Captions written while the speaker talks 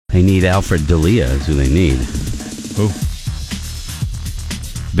They need Alfred D'Elia is who they need. Who?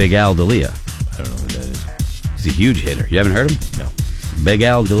 Big Al D'Elia. I don't know who that is. He's a huge hitter. You haven't heard him? No. Big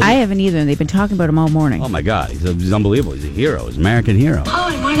Al D'Elia. I haven't either. They've been talking about him all morning. Oh, my God. He's unbelievable. He's a hero. He's an American hero.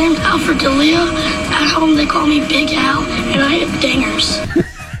 Hi, my name's Alfred D'Elia. At home, they call me Big Al, and I hit dingers.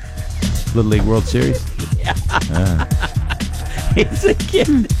 Little League World Series? He's a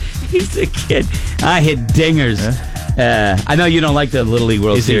kid. He's a kid. I hit dingers. I know you don't like the Little League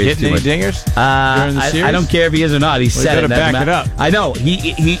World Is he Series hitting too any much. dingers during the series? I don't care if he is or not. He said you it. gotta back it up. I know.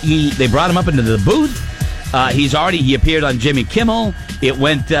 They brought him up into the booth. He appeared on Jimmy Kimmel. It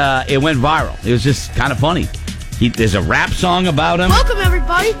went viral. It was just kind of funny. There's a rap song about him. Welcome,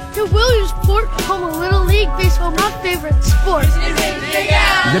 everybody, to Williamsport, home of Little League Baseball, my favorite sport. He's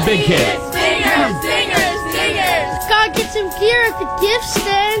a big kid. Dingers. Gotta get some gear at the gift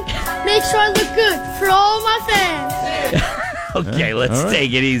stand. Make sure I look good for all my fans. Okay, let's all right.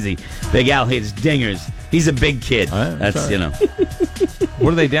 take it easy. Big Al hits dingers. He's a big kid. All right, That's, sorry. you know.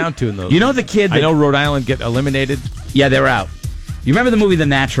 What are they down to in those? You know the kid that... I know Rhode Island get eliminated. Yeah, they're out. You remember the movie The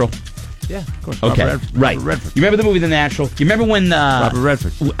Natural? Yeah, of course. Okay, Robert right. Redford. You remember the movie The Natural? You remember when... Robert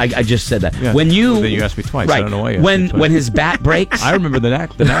Redford. I just said that. Yeah. When you... Well, then you asked me twice. Right. I don't know why you asked me twice. When his bat breaks... I remember the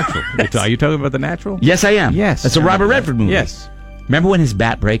Natural. Are you talking about The Natural? Yes, I am. Yes. That's a I Robert remember Redford that. movie. Yes. Remember when his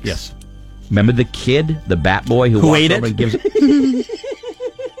bat breaks? Yes. Remember the kid, the bat boy who walks ate over it? and gives...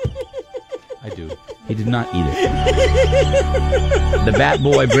 I do. He did not eat it. The bat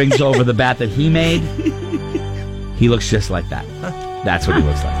boy brings over the bat that he made. He looks just like that. That's what he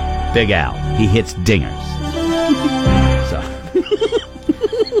looks like. Big Al. He hits dingers. So,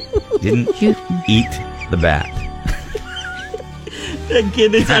 didn't eat the bat. That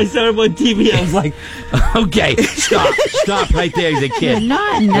kid, I saw him on TV. I was like, okay, stop right there. He's a kid.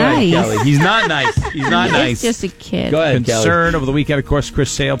 Not Go ahead, nice. Kelly. He's not nice. He's not nice. It's just a kid. Go ahead, Kelly. Concern over the weekend, of course,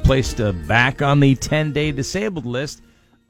 Chris Sale placed back on the 10-day disabled list